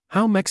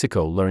How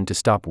Mexico Learned to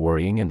Stop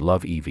Worrying and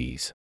Love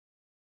EVs.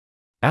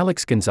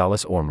 Alex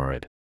Gonzalez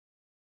Ormerid.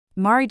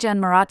 Marijan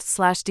Marat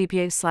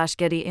 /DPA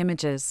Getty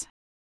Images.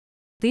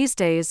 These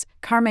days,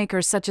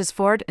 carmakers such as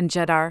Ford and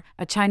Jedar,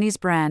 a Chinese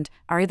brand,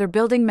 are either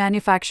building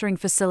manufacturing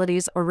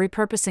facilities or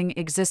repurposing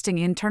existing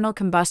internal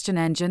combustion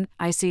engine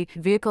 (ICE)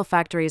 vehicle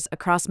factories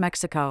across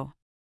Mexico.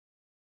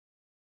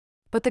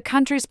 But the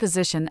country's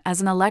position as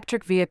an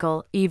electric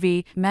vehicle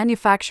 (EV)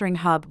 manufacturing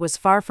hub was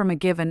far from a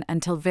given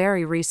until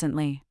very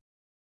recently.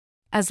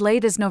 As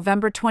late as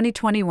November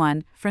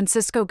 2021,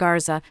 Francisco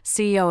Garza,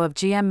 CEO of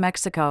GM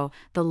Mexico,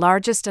 the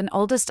largest and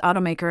oldest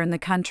automaker in the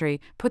country,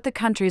 put the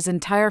country's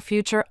entire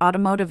future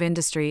automotive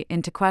industry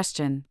into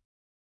question.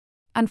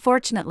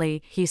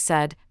 Unfortunately, he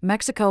said,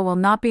 Mexico will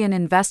not be an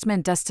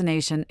investment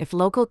destination if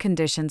local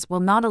conditions will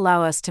not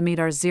allow us to meet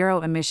our zero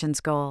emissions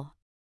goal.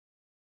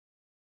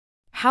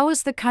 How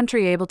is the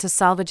country able to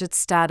salvage its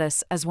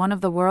status as one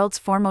of the world's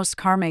foremost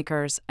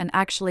carmakers and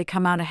actually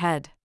come out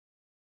ahead?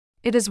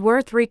 It is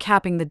worth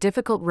recapping the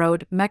difficult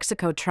road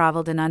Mexico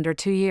traveled in under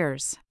 2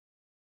 years.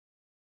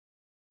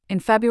 In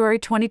February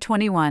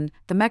 2021,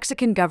 the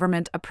Mexican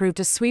government approved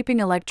a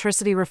sweeping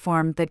electricity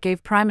reform that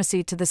gave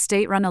primacy to the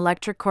state-run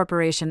electric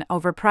corporation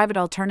over private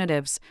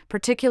alternatives,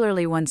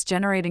 particularly ones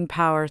generating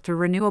power through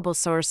renewable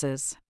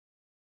sources.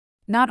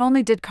 Not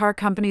only did car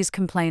companies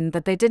complain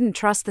that they didn't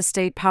trust the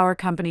state power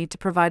company to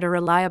provide a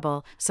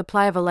reliable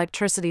supply of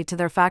electricity to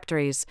their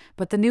factories,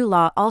 but the new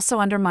law also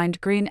undermined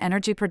green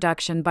energy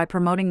production by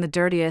promoting the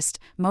dirtiest,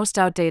 most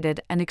outdated,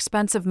 and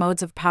expensive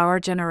modes of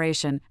power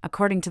generation,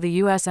 according to the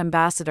U.S.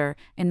 ambassador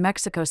in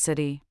Mexico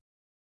City.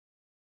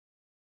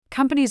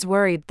 Companies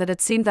worried that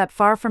it seemed that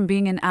far from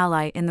being an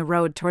ally in the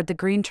road toward the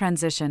green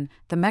transition,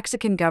 the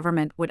Mexican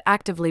government would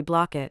actively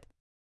block it.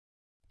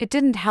 It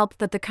didn't help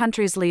that the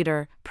country's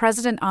leader,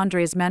 President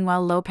Andrés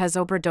Manuel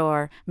López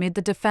Obrador, made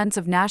the defense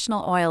of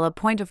national oil a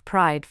point of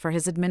pride for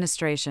his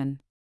administration.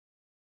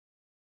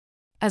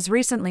 As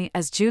recently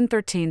as June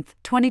 13,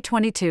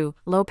 2022,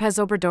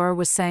 López Obrador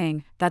was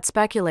saying that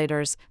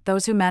speculators,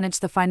 those who manage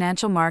the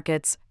financial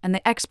markets, and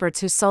the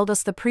experts who sold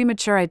us the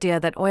premature idea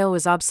that oil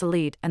was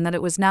obsolete and that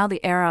it was now the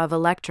era of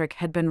electric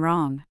had been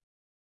wrong.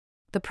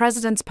 The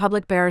president's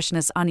public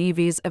bearishness on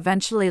EVs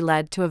eventually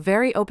led to a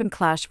very open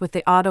clash with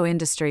the auto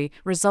industry,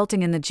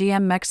 resulting in the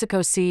GM Mexico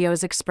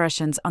CEO's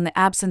expressions on the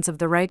absence of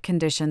the right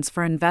conditions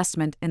for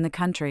investment in the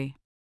country.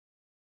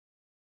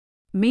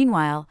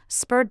 Meanwhile,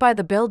 spurred by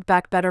the Build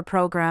Back Better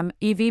program,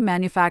 EV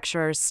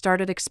manufacturers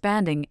started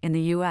expanding in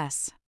the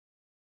U.S.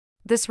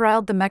 This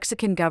riled the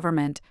Mexican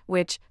government,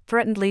 which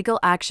threatened legal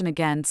action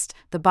against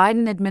the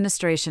Biden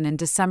administration in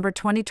December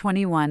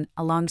 2021,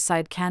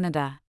 alongside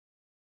Canada.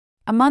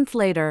 A month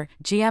later,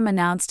 GM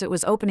announced it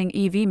was opening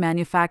EV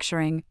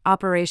manufacturing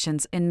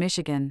operations in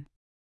Michigan.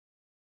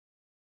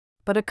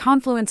 But a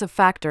confluence of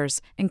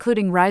factors,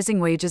 including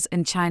rising wages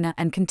in China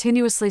and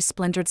continuously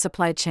splintered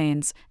supply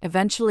chains,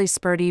 eventually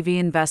spurred EV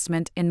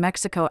investment in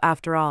Mexico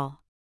after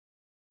all.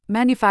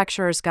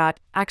 Manufacturers got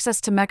access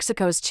to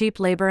Mexico's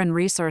cheap labor and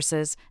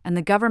resources, and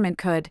the government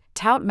could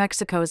tout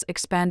Mexico's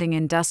expanding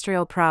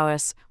industrial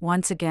prowess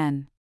once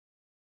again.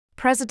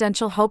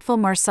 Presidential hopeful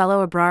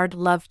Marcelo Ebrard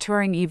loved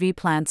touring EV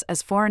plants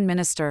as foreign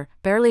minister,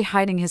 barely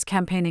hiding his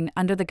campaigning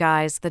under the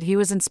guise that he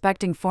was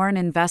inspecting foreign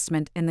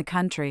investment in the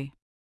country.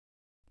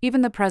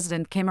 Even the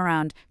president came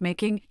around,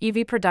 making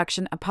EV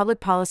production a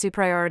public policy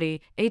priority.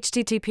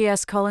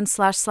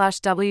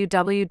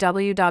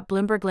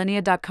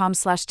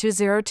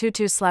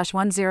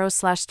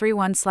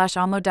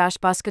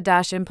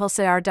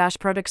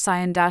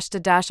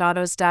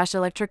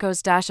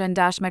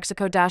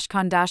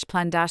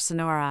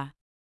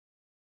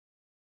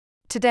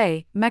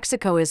 Today,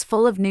 Mexico is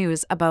full of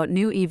news about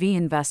new EV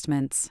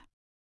investments.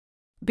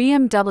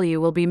 BMW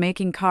will be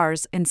making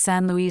cars in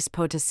San Luis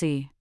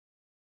Potosí.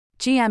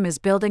 GM is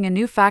building a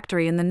new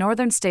factory in the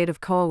northern state of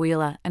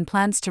Coahuila and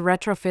plans to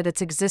retrofit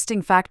its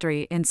existing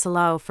factory in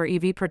Silao for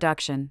EV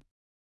production.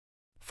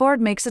 Ford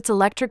makes its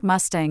electric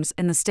Mustangs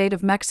in the state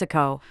of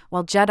Mexico,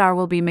 while Jedar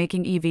will be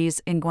making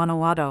EVs in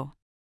Guanajuato.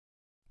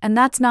 And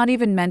that's not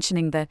even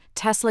mentioning the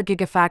Tesla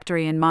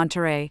Gigafactory in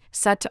Monterrey,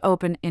 set to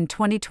open in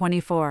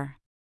 2024.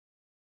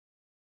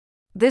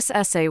 This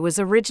essay was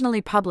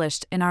originally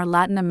published in our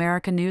Latin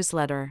America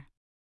newsletter.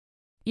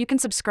 You can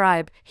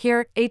subscribe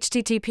here,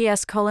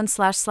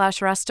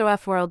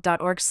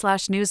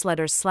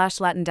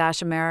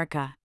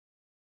 https://restofworld.org/newsletters/Latin-America.